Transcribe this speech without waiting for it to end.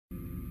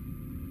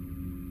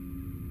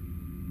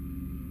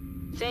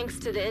Thanks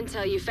to the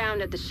intel you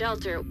found at the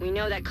shelter, we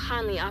know that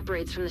Conley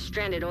operates from the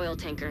stranded oil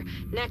tanker,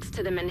 next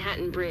to the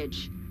Manhattan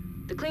Bridge.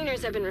 The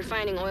cleaners have been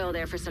refining oil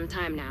there for some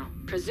time now,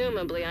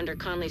 presumably under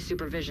Conley's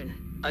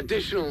supervision.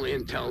 Additional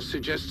intel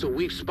suggests a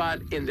weak spot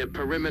in the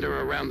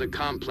perimeter around the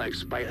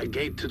complex by a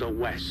gate to the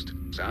west.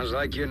 Sounds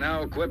like you're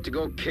now equipped to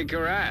go kick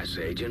your ass,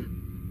 Agent.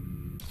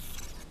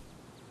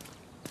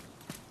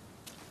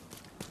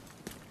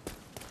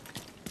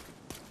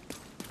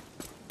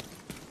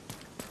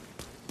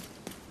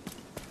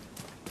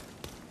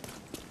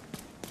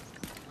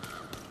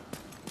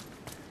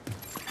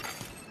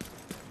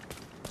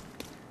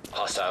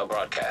 Hostile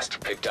broadcast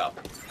picked up.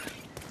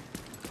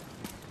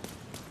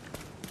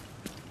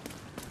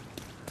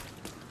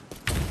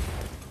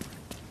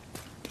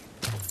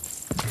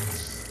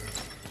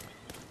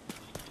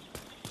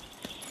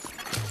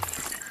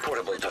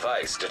 Portable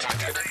device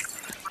detected.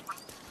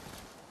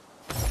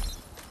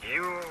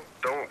 You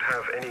don't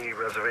have any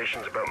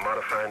reservations about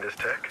modifying this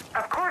tech?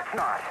 Of course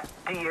not.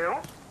 Do you?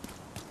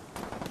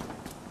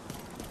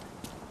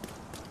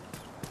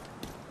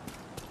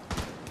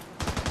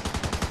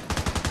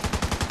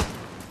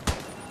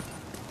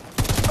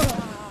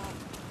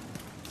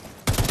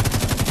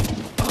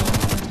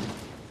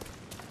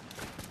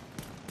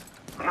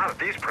 Not at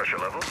these pressure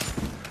levels.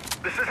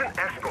 This isn't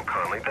ethical,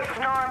 Conley. This It's is...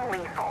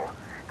 non-lethal.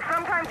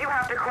 Sometimes you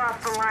have to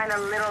cross the line a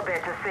little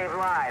bit to save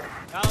lives.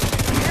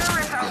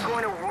 Terrorists aren't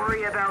going to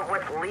worry about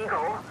what's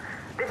legal.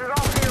 This is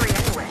all theory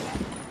anyway.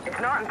 It's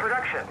not in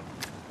production.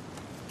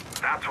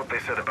 That's what they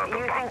said about the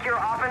You bomb. think you're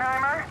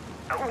Oppenheimer?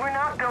 We're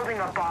not building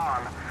a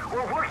bomb.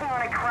 We're working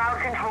on a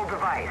crowd-controlled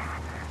device.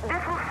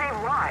 This will save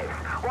lives,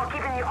 while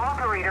keeping the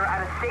operator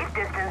at a safe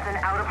distance and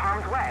out of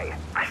harm's way.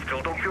 I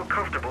still don't feel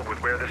comfortable with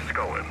where this is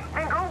going.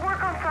 Then go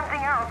work on something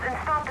else and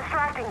stop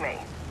distracting me.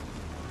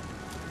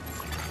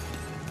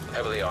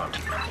 Heavily armed.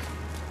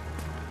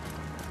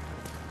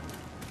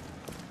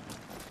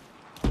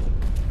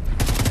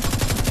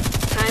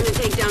 Time to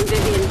take down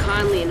Vivian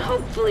Conley and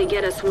hopefully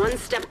get us one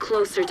step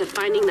closer to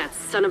finding that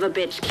son of a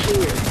bitch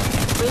Keener.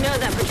 We know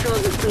that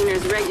patrols of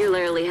cleaners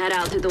regularly head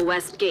out to the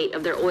west gate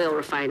of their oil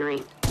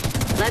refinery.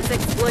 Let's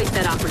exploit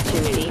that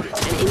opportunity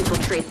and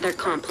infiltrate their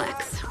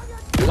complex.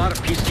 A lot of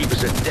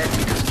peacekeepers are dead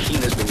because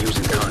Keena's been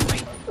using Conley.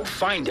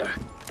 Find her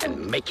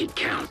and make it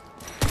count.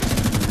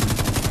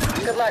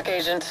 Good luck,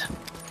 Agent.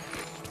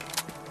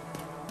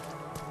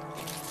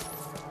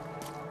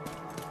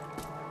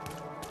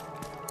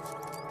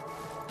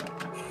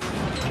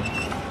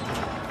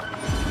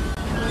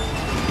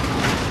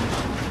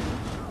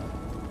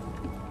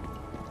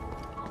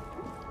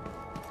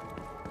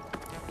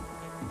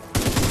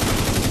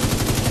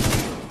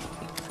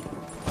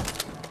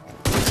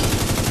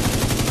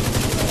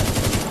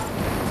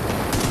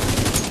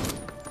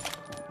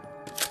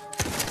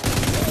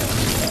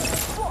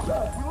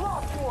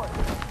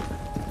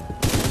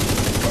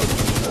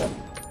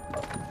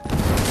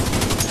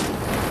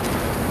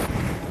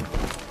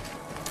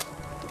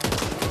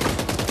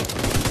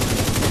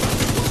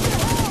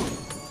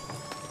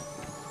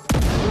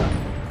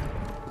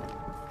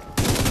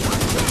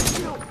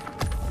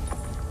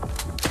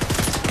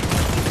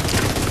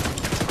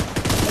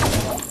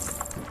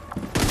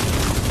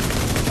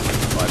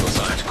 Vital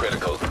signs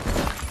critical.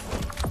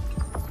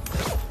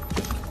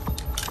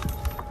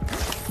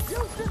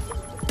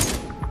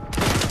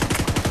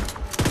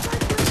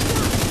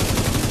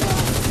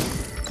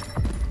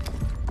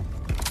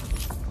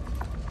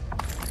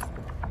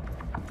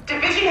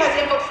 Division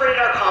has infiltrated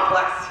our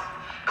complex.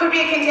 Could be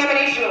a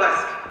contamination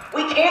risk.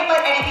 We can't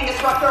let anything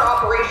disrupt our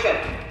operation.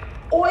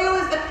 Oil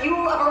is the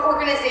fuel of our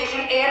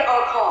organization and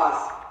our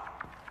cause.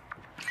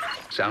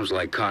 Sounds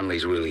like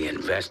Conley's really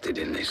invested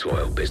in this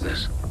oil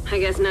business. I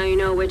guess now you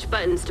know which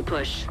buttons to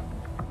push.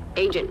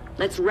 Agent,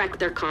 let's wreck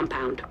their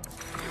compound.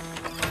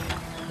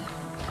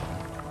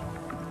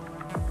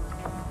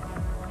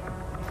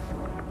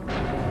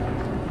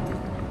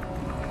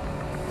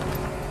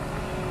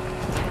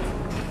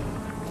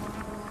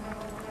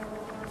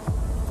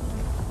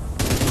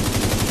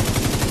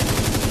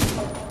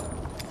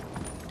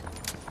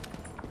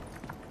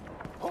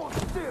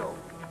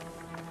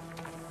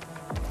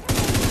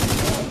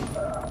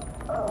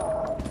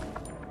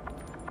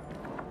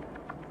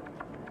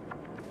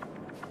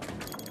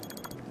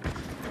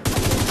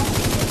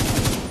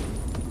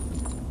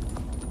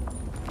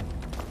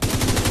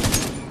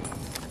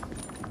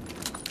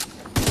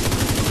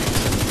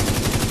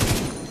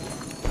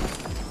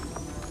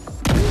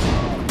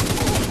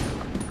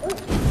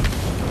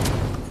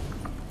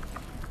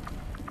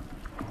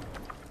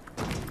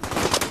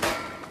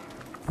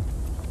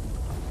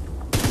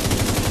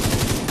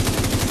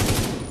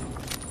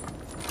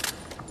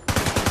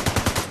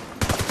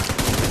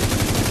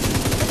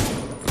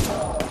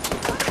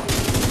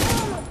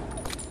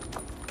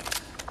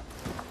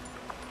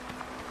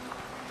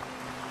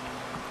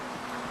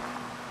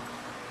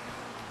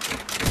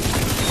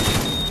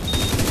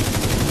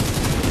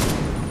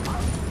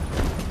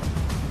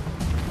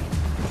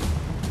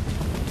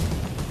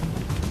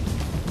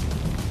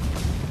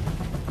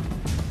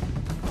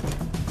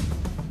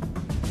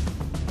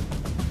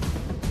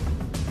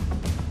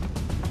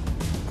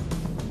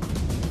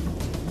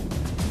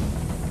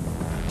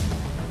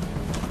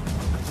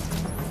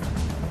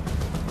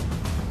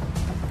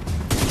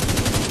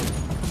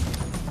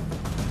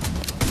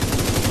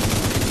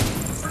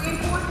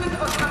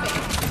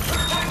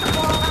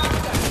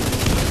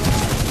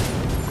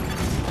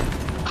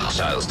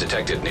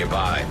 detected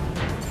nearby.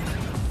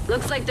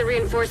 Looks like the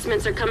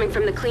reinforcements are coming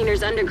from the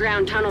cleaner's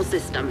underground tunnel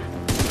system.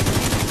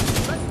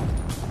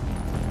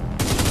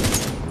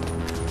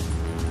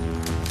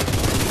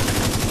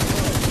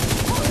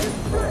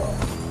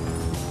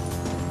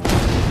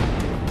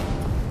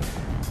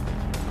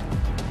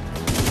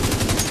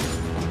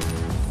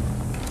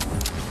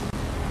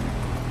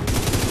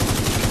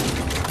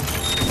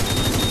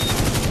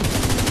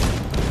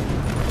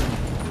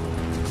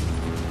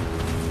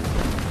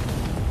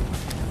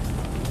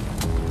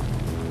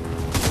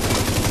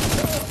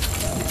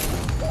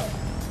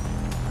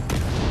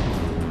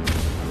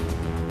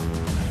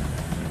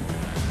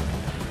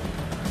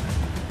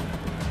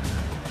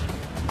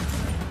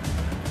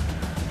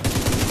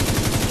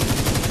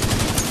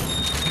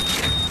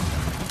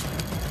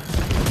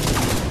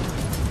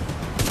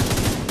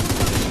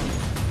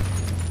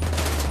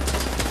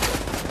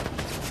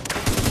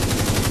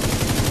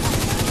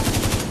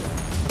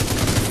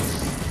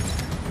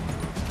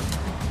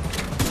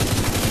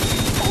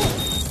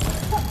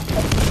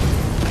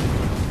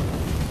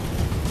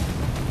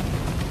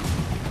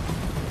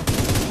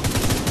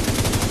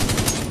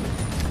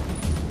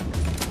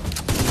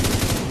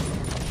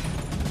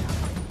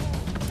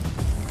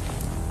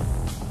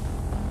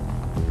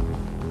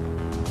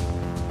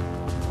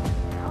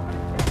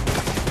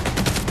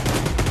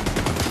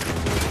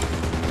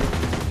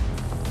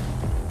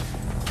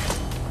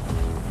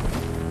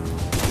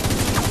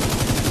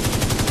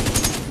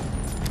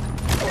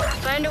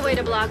 Find a way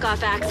to block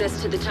off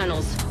access to the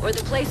tunnels, or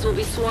the place will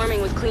be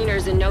swarming with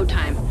cleaners in no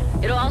time.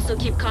 It'll also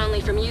keep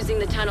Conley from using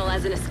the tunnel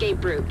as an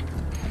escape route.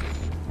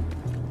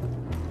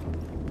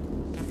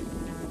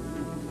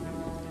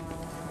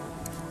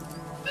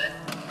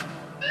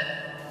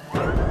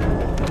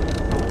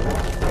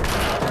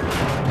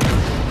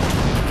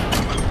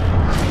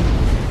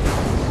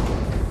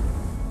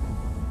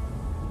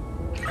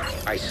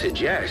 I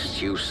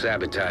suggest you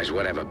sabotage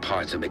whatever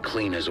parts of the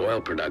cleaner's oil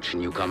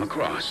production you come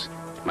across.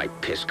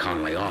 Might piss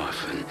Conley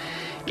off and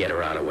get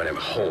her out of whatever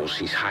hole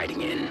she's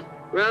hiding in.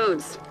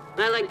 Rhodes,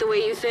 I like the way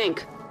you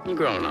think. You're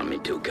growing on me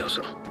too,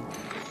 Kelso.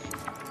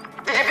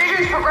 The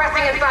division's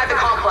progressing inside the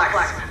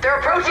complex. They're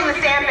approaching the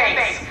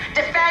sandbanks.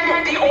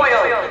 Defend the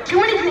oil.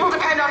 Too many people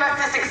depend on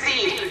us to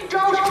succeed.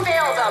 Don't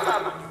fail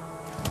them.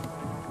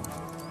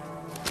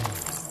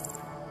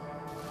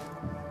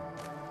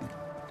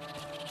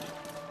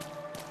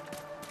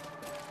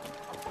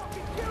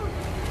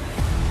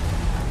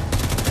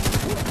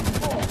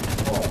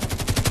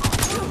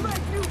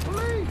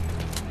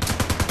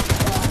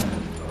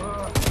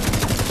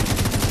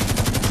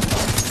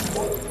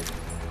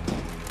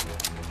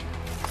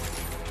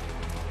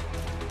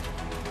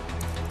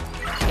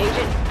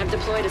 Agent, I've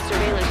deployed a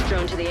surveillance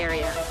drone to the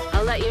area.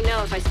 I'll let you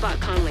know if I spot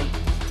Conley.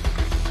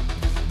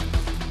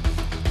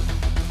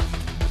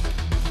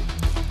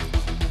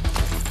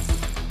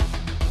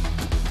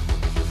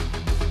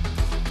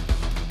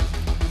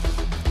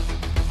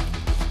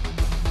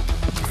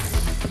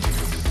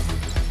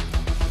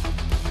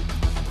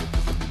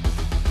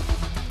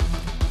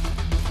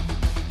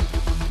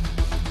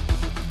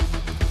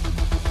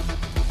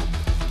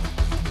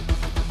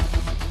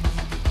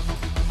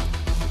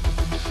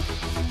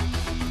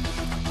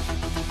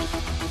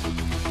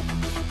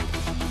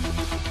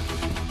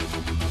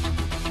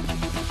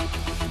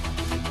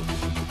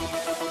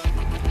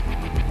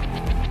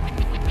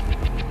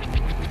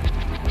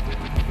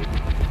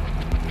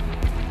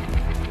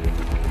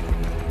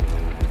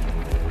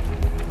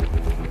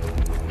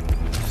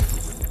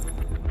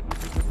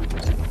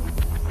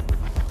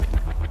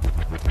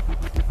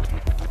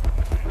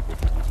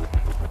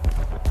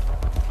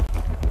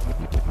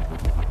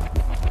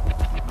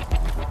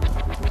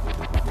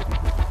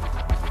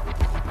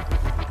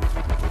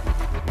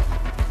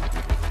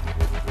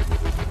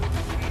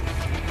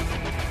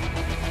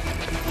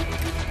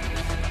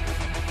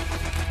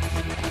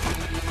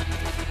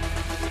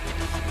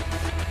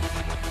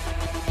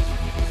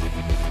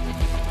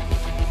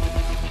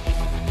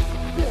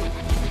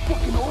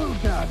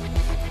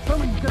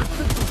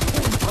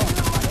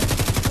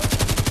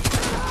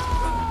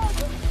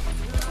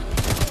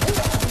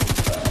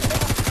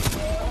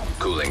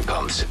 Cooling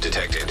pumps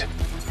detected.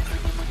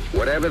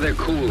 Whatever they're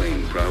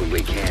cooling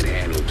probably can't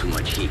handle too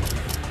much heat.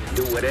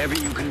 Do whatever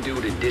you can do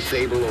to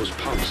disable those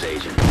pumps,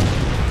 Agent.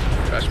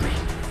 Trust me,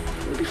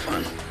 it'll be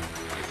fun.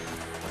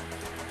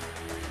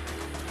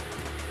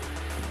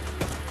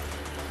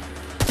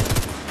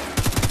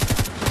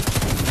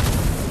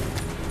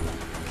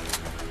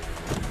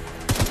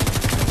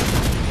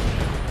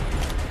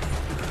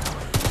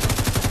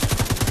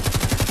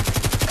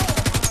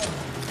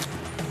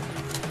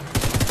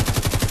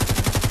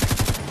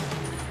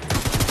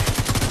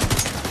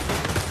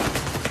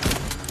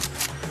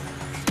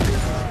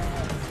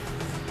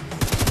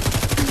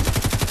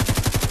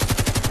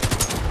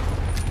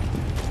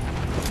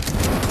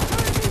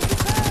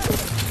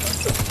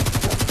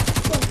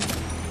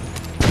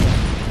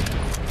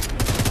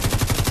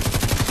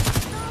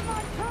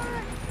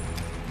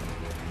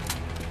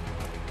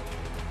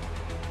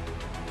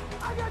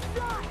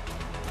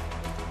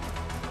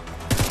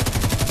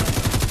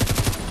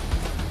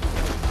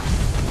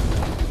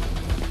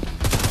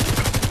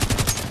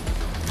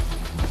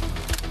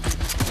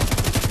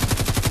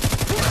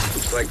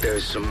 like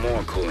there's some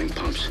more cooling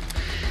pumps.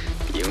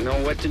 You know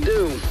what to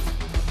do.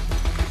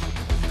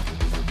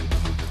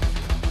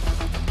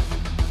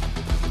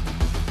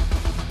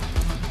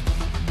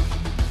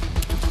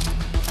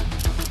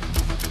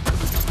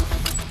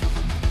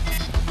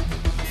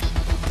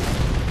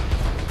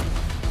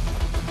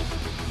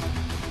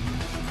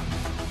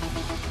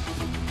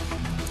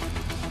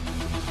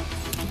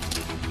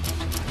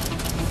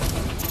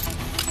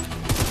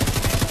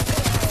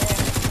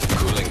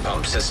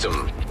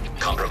 System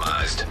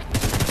compromised.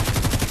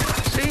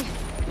 See?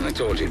 I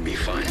told you it'd be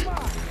fine.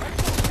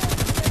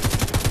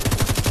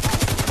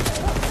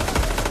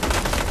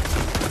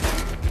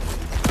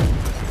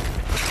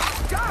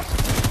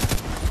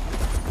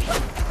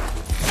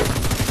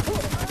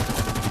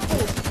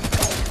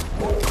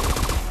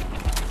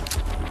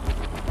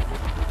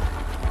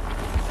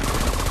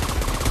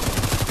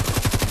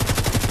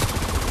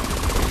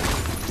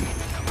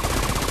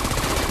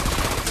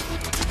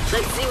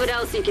 Let's see what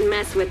else you can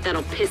mess with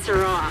that'll piss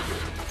her off.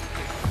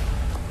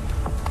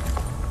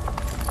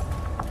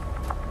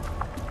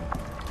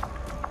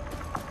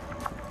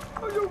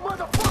 You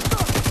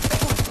motherfucker!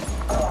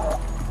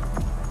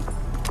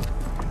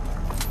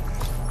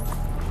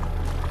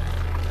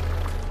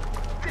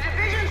 The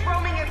division's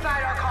roaming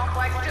inside our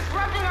complex,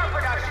 disrupting our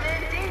production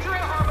and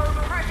endangering Harlow's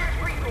precious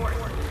resource.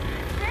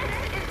 This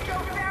is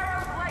Joe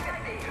Farrow's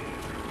legacy.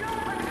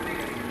 Don't let the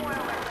division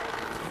spoil it.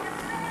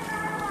 Defend the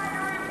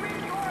refinery with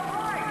your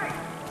life.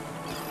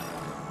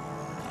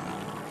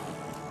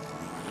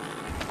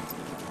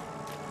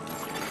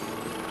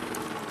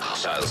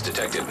 Hostiles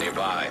detected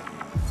nearby.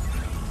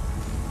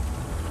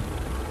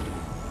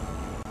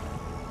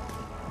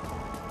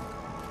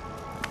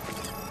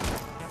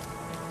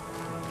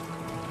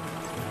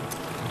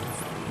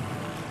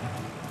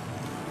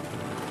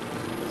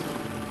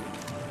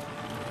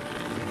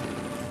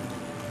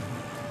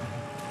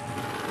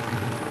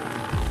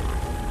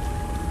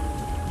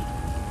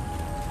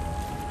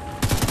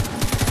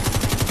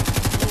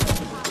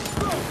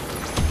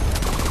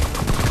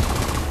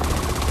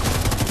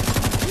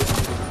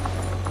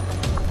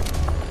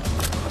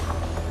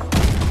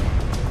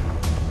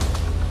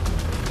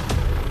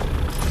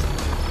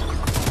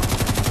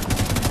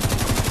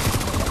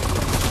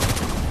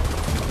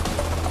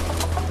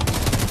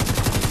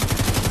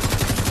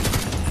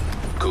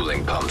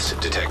 Cooling pumps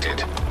detected.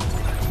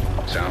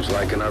 Sounds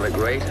like another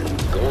great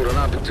and golden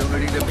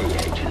opportunity to be,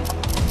 Agent.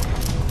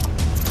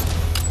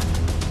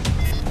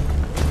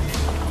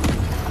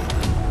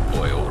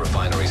 Oil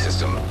refinery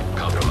system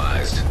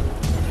compromised.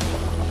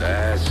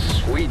 That's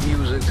sweet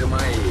music to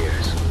my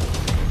ears.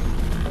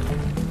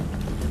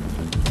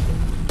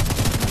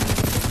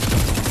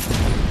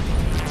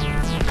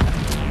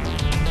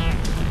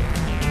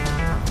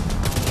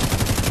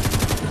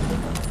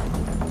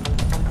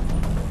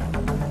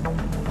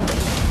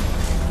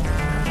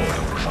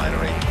 Oil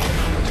refinery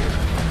operative.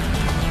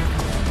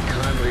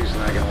 Conley's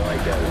not gonna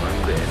like that one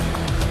bit.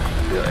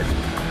 Good.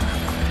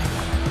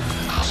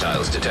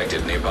 Hostiles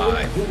detected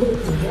nearby.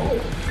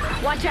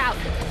 Watch out!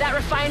 That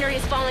refinery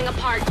is falling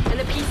apart, and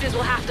the pieces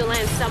will have to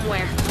land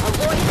somewhere.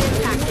 Avoid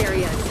impact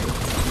areas.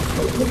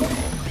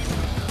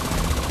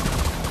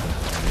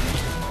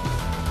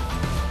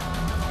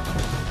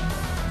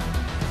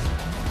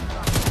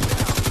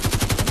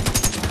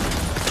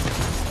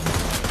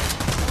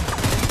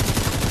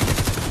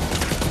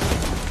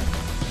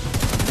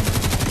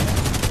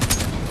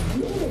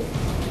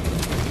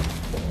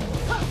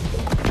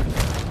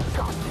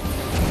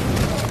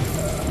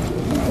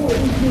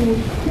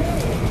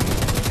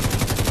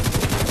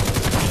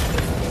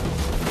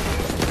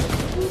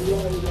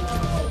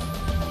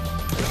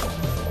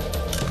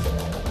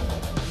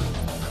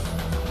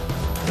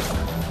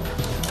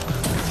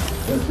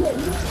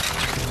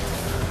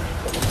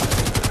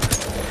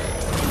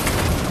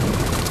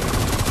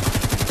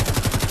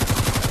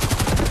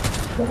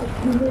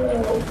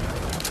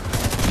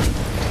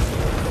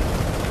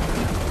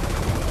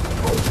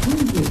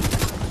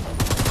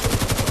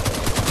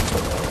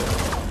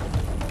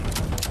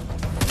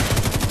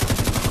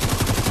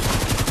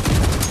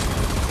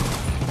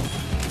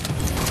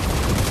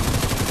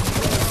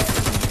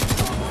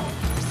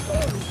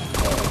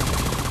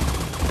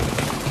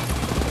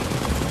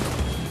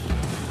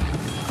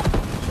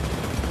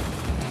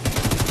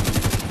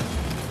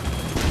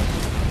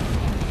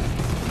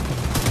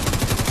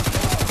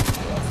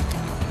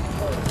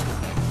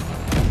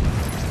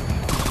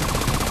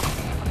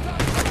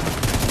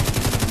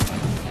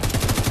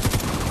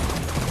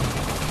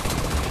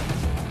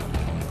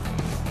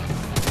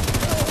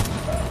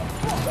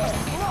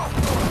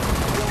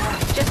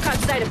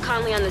 Sight of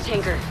Conley on the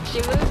tanker.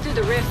 She moved through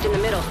the rift in the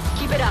middle.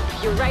 Keep it up.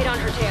 You're right on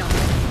her tail.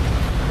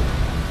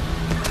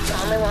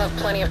 Conley will have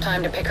plenty of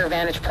time to pick her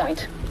vantage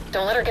point.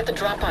 Don't let her get the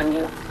drop on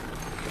you.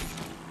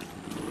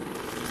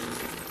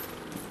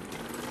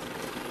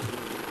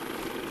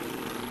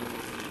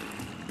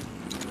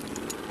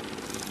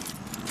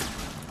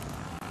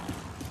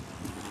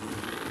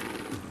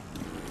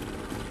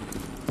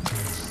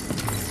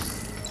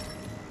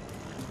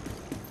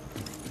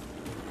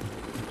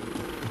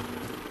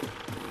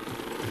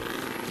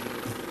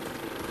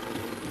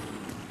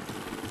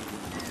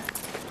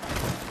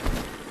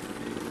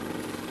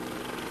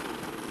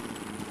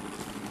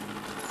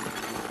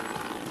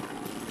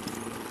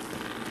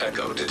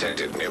 Echo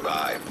detected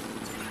nearby.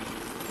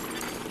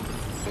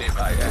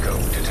 Nearby Echo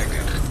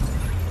detected.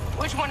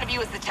 Which one of you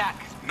is the tech?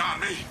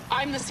 Not me.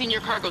 I'm the senior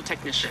cargo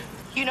technician.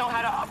 You know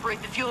how to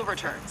operate the fuel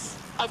returns.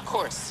 Of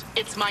course,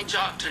 it's my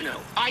job to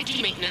know. I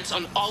do maintenance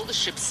on all the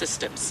ship's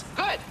systems.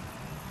 Good.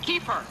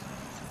 Keep her.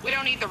 We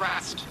don't need the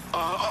rest.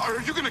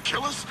 Are you gonna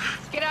kill us?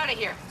 Get out of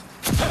here.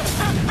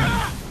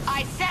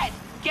 I said,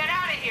 get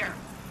out of here.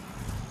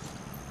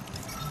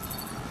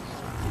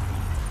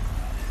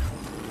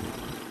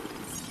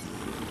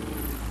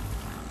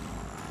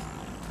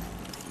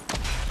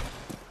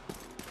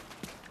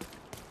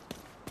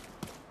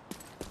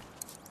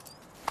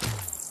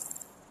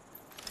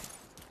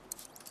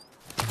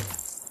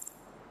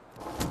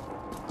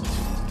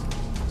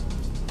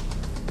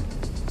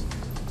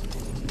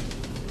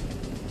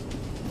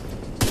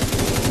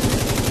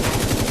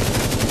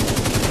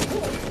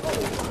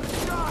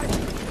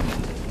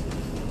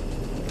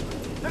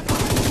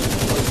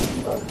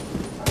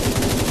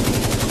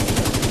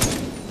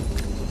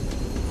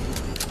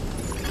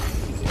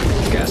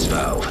 Gas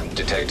valve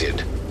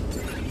detected.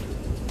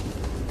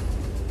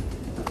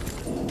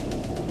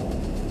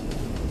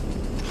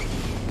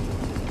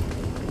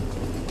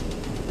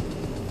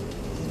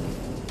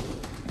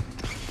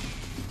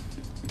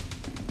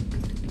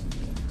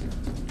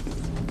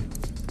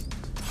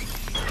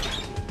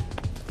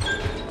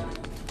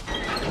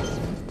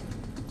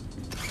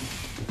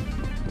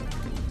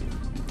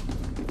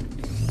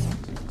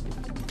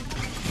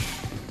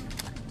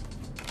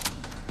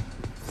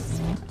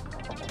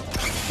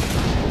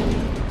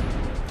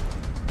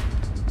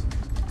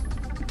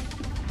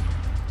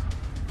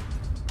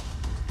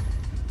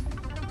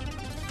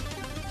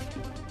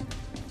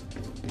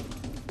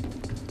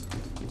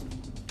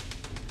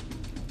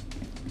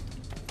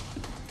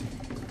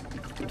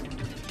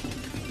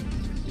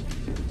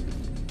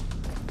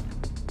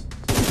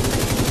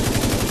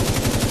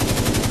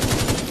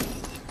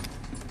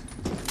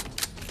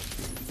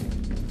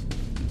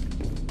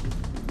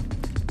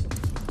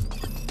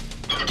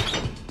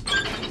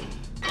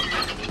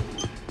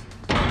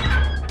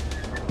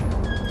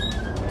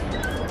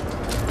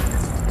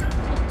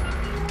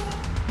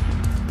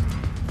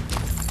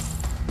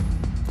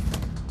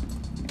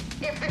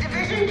 If the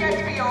division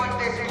gets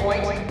beyond this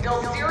point,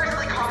 they'll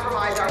seriously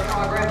compromise our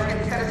progress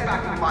and set us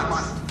back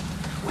months.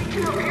 We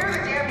can repair the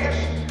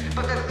damage,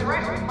 but the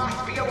threat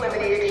must be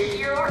eliminated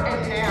here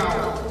and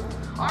now.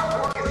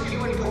 Our work is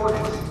too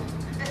important.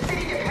 The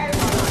city depends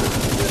on us.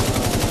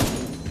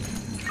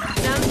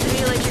 Sounds to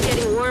me like you're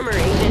getting warmer,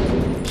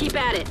 Agent. Keep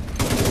at it.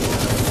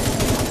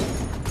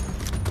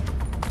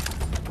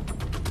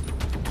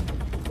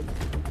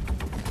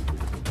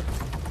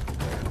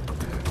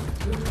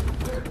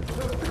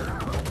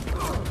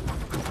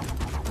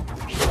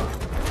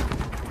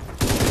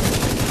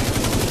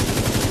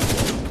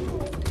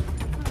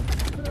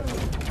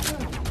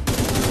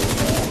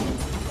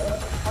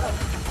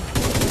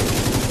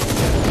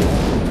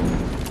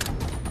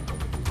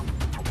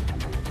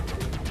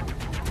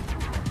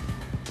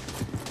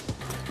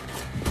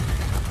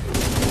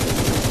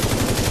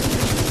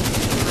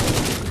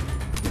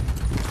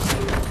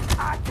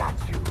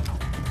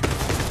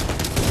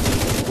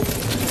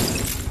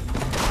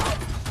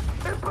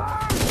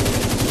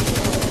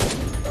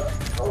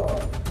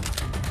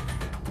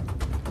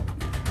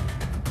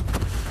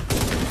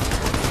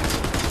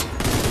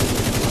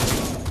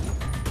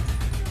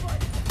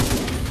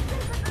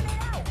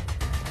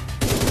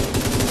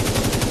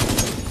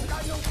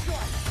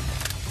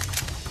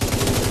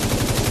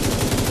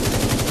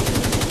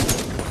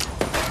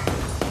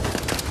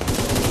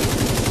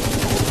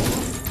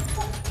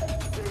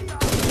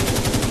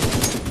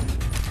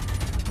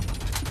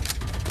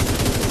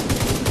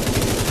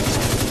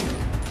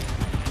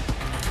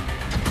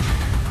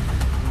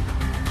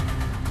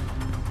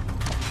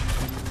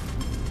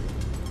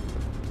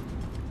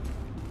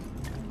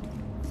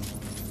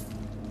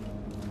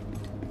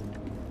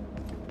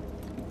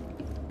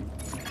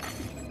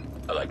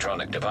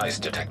 Electronic device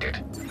detected.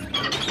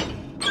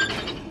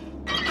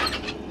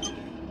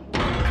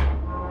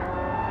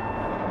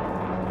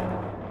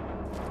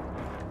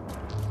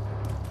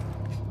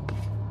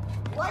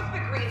 Like the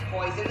green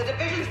poison, the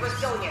division's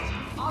resilient,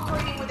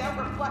 operating without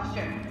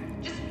reflection,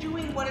 just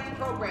doing what it's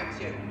programmed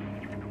to.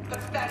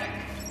 Pathetic.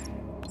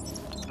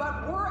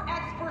 But we're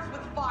experts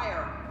with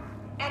fire,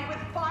 and with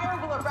fire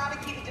we'll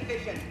eradicate the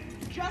division,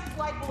 just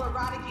like we'll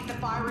eradicate the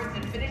virus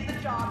and finish the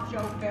job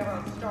Joe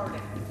Farrow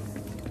started.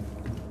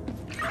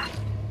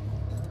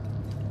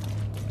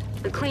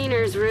 The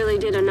cleaners really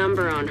did a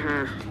number on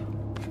her.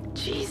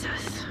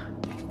 Jesus.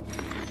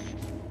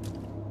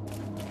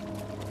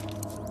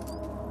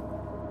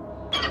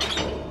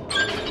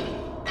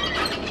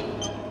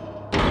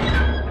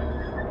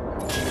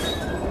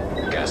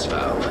 Gas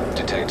valve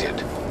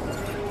detected.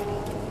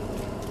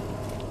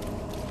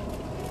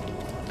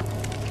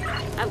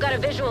 I've got a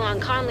visual on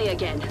Conley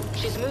again.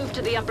 She's moved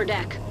to the upper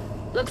deck.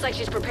 Looks like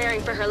she's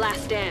preparing for her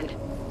last stand.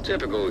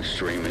 Typical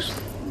extremist,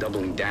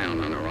 doubling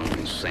down on her own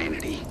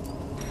insanity.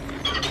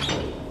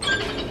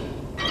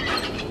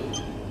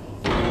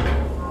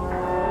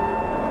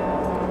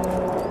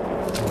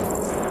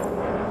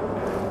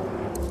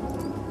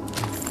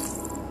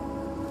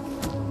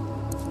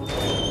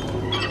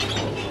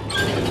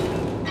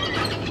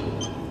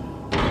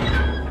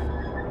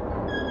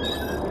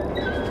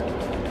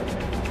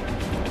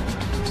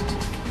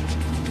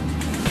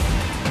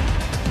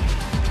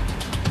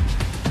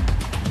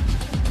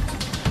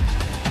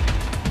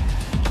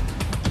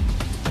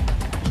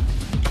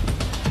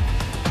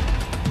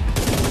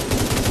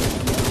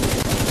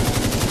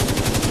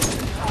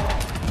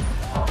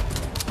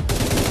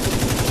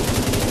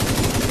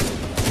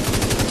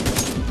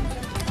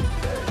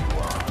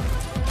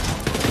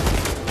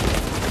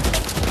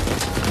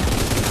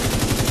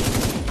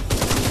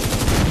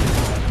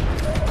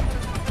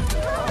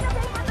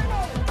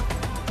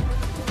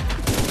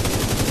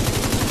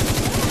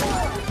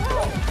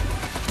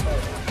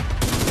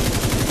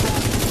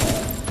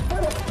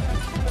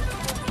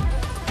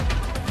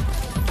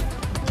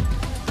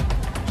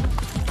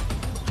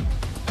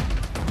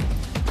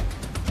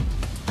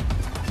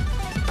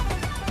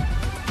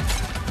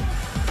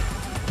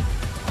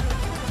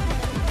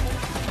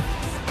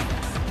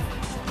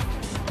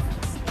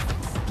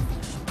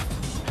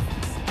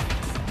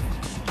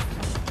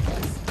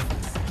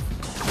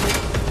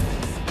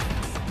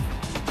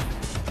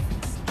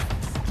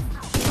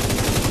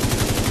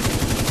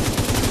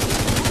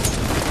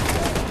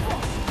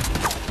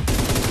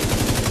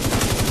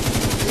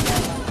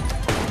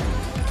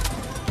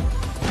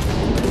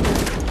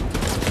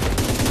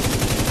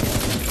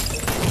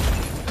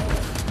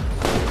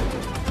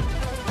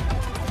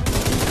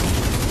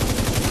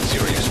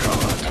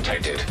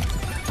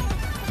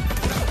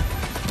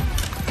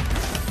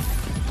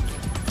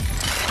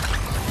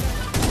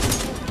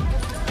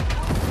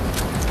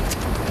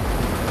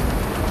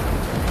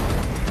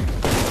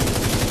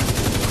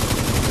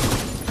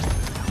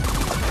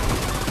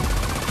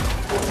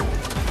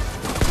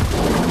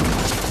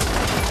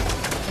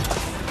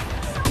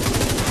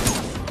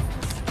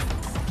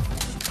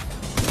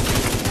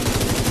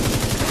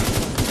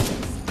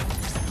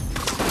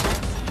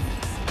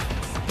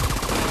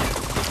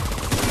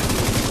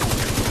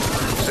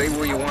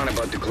 what you want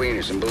about the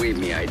cleaners, and believe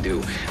me, I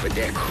do. But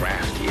they're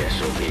crafty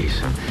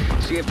SOBs.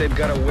 See if they've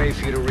got a way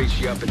for you to reach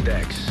the upper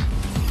decks.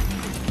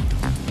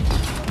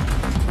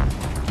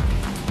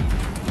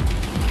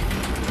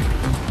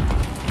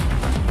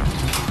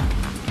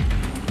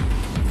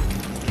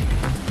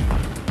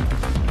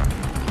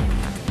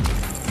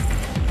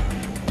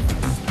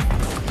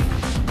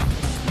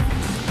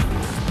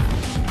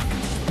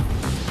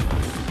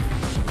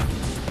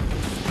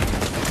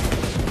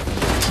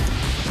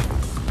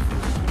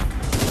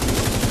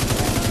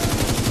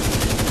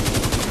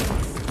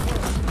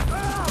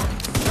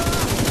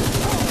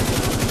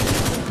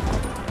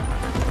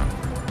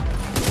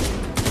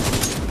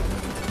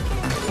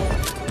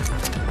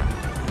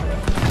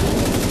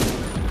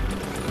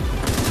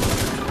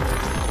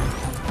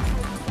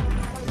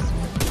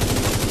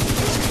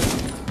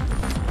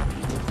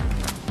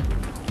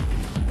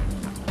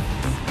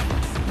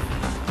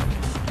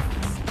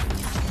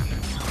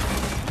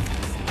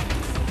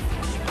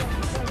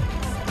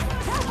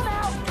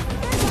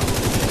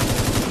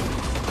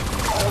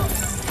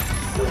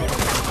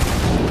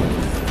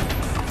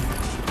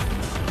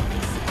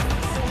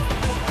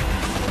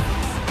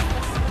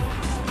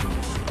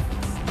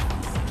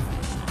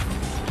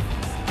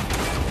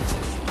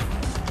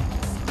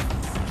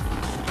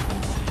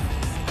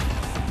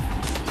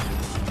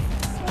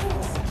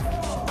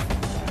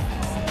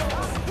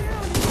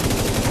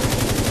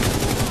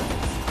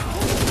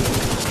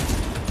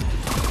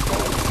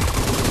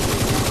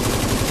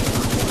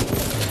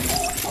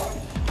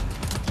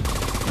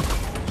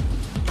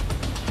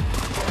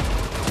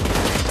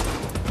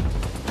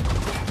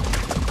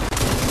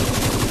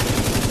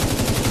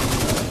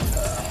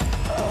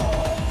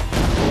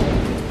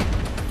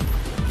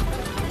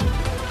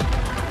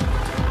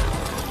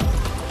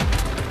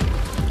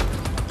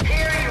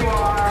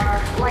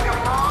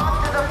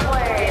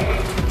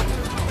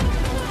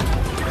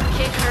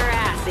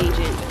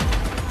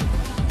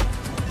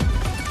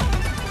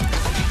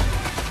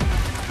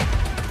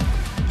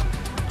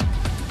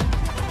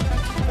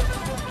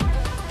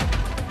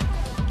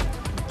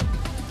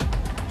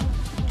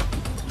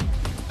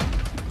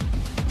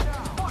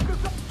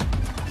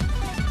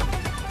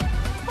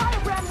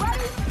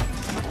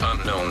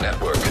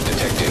 Network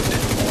detected.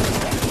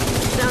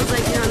 Sounds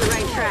like you're on the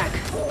right track.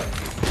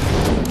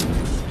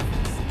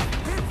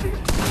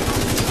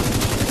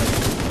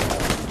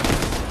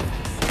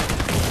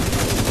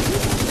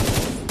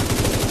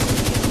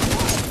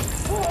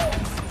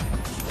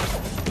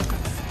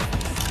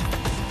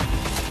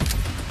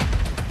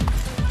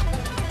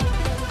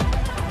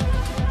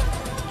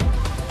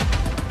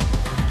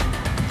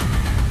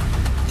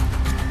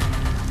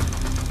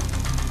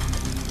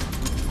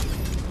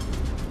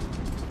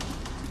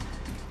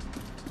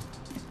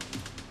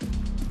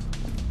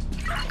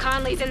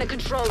 Conley's in the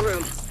control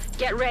room.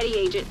 Get ready,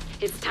 Agent.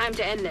 It's time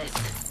to end this.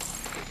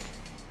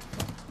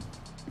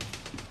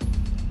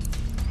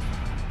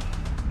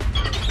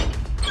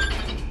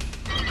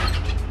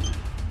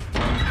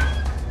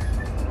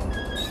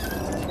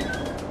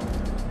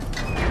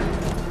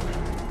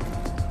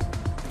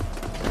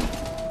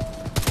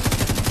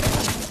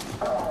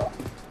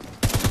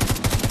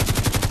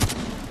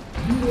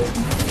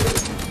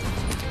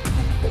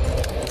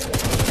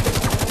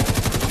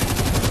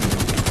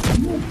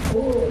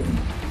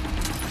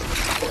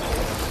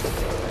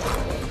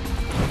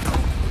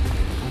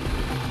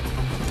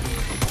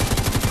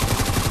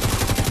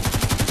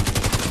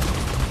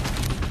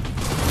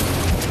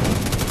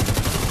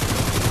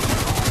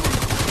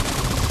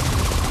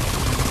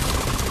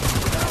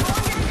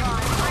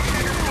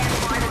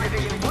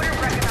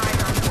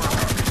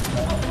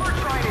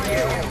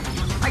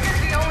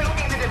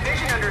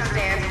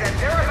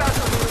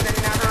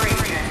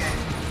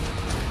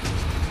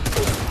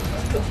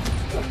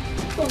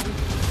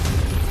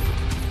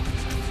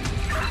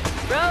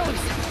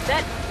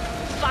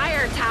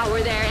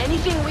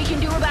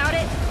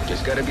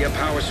 There's gotta be a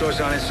power source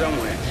on it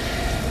somewhere.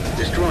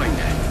 Destroying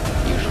that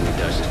usually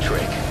does the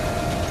trick.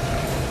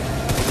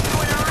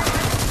 We're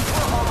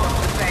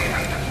almost the same.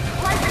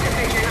 Like the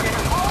division,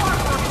 all our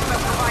work is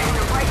about providing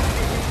the right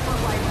conditions for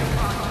life to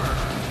prosper.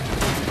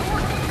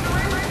 Working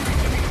through it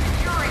is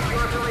securing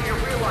your ability to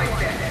realize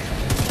this.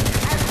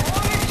 As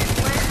long as you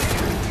live,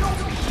 you'll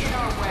be in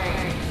our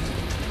way.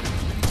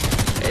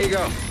 There you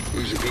go.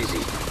 Easy peasy.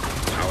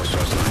 Power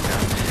source knocked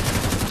out.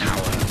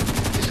 Tower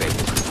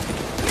disabled.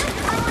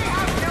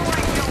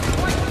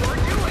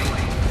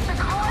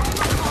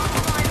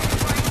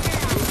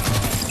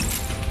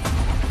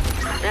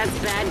 That's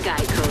bad guy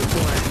code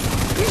for it.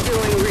 You're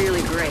doing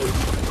really great.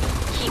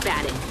 Keep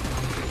at it.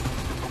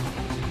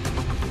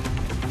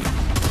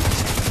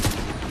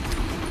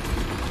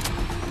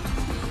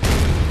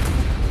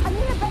 I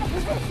need a better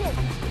position.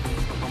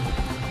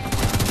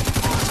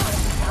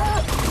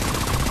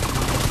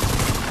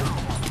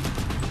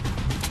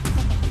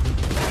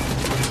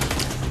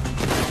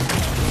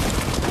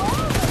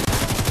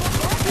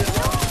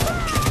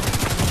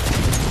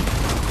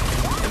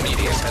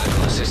 Immediate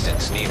medical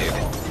assistance needed.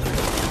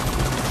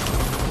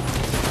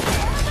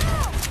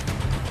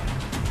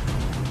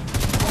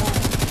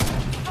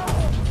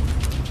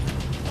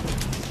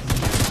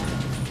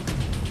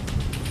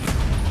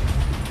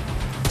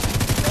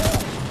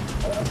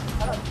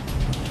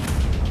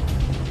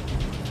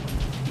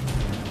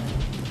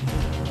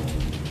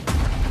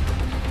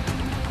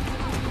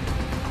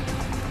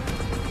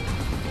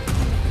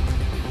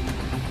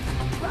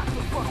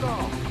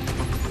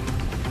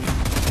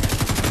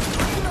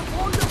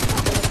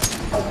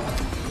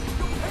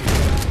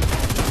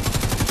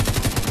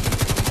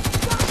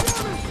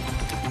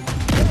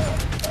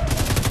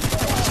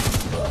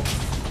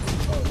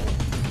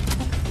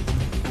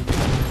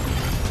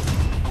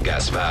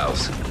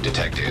 valves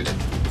detected.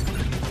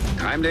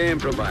 Time to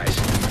improvise.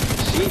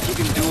 See if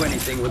you can do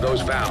anything with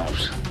those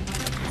valves.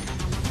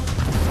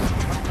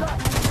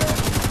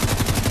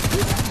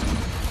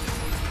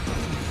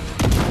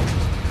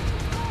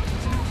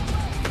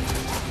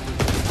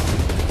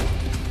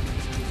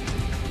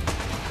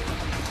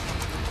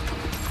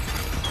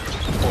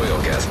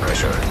 Oil gas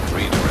pressure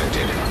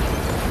redirected.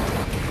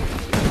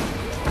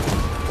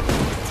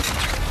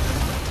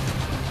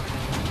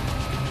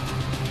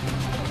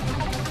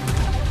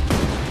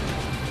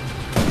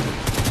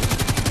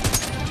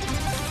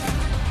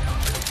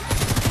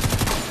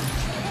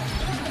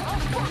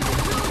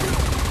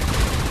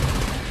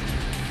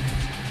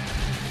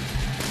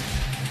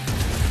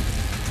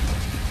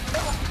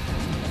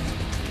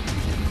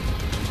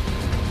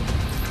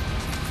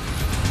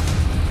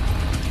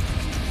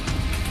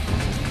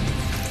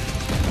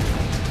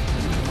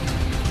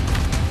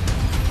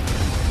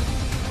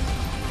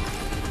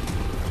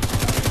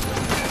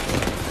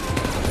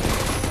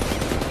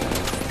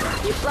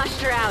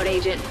 Flushed her out,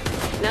 Agent.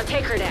 Now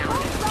take her down.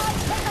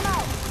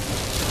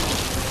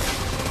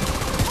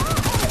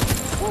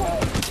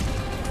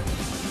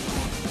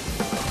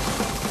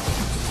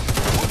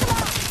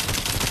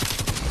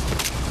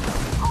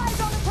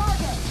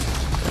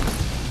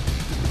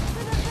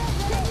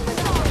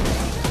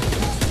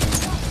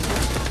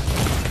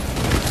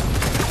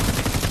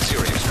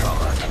 Serious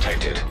trauma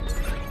detected.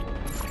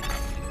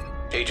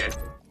 Agent.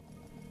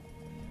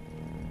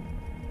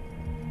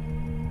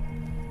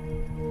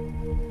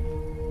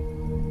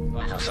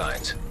 Vital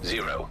signs,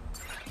 0.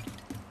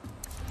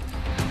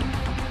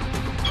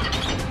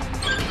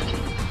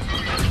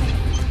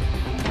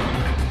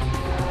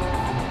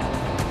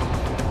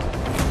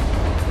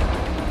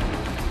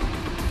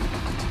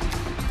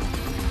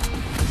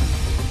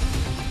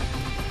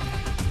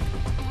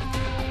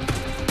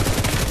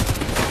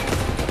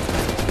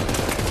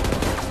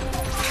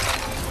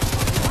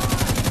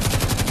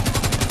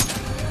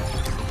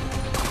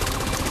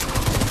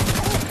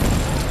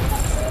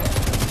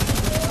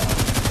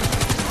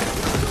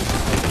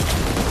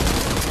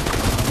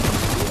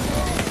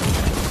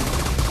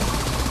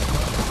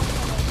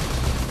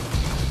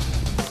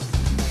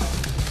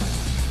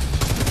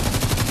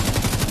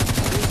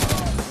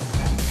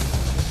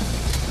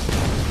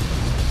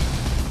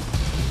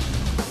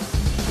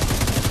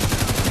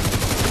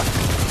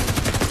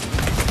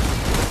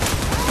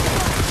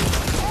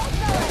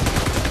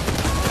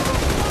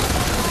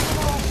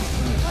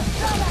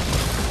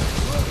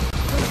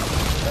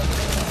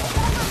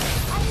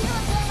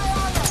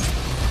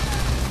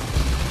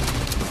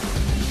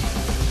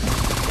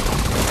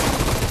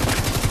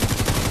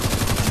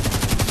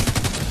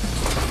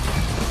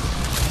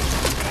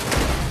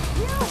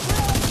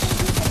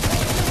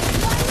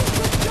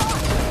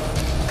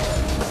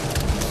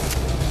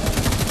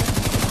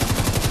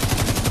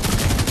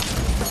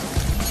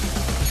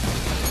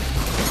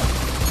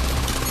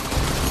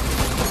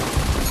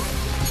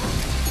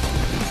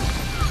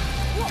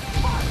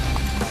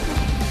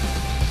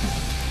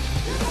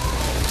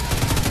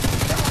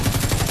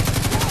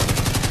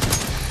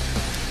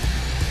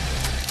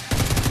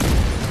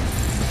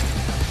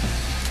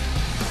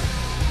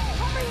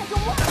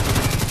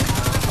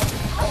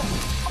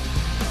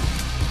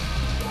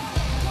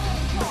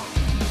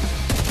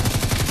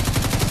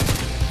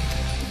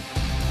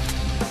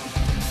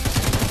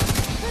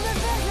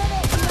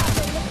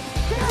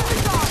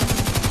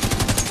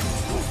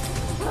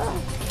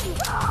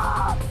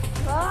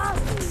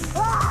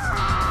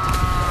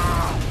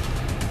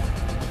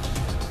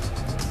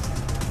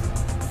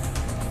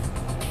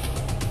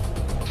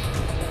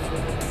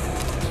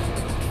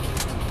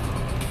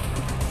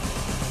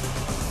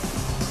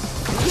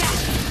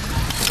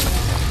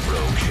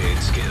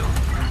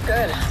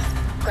 Good.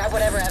 Grab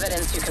whatever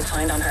evidence you can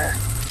find on her.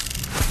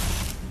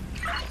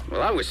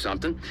 Well, that was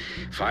something.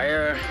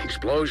 Fire,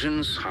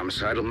 explosions,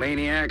 homicidal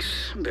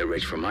maniacs. A bit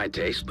rich for my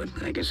taste, but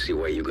I can see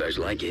why you guys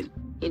like it.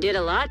 You did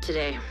a lot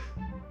today.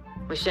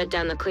 We shut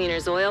down the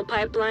cleaner's oil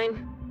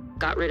pipeline,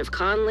 got rid of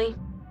Conley.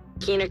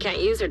 Keener can't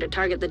use her to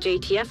target the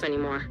JTF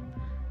anymore.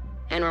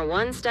 And we're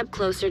one step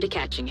closer to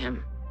catching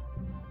him.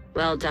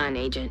 Well done,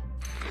 Agent.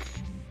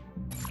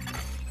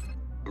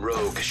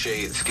 Rogue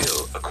shade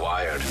skill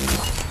acquired.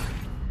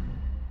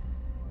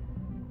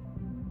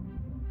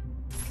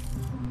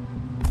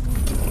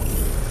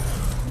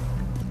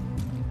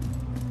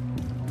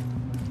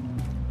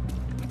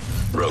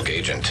 Rogue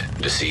agent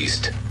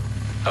deceased.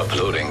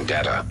 Uploading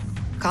data.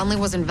 Conley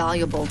was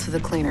invaluable to the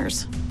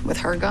cleaners. With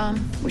her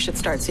gone, we should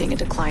start seeing a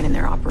decline in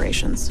their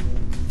operations.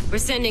 We're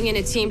sending in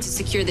a team to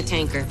secure the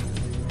tanker.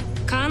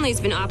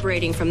 Conley's been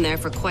operating from there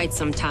for quite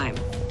some time,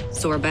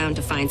 so we're bound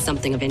to find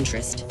something of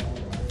interest.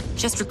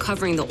 Just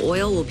recovering the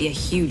oil will be a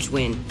huge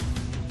win.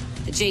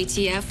 The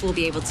JTF will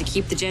be able to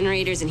keep the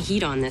generators and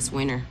heat on this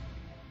winter.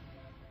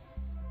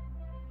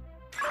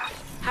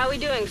 How we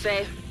doing,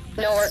 Faye?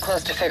 Nowhere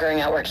close to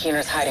figuring out where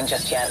Keener's hiding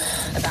just yet.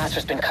 The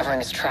bastard's been covering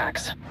his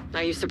tracks.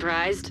 Are you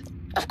surprised?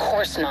 Of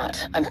course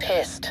not. I'm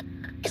pissed.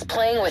 He's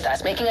playing with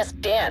us, making us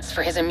dance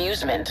for his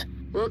amusement.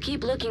 We'll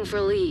keep looking for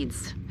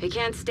leads. They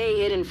can't stay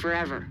hidden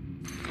forever.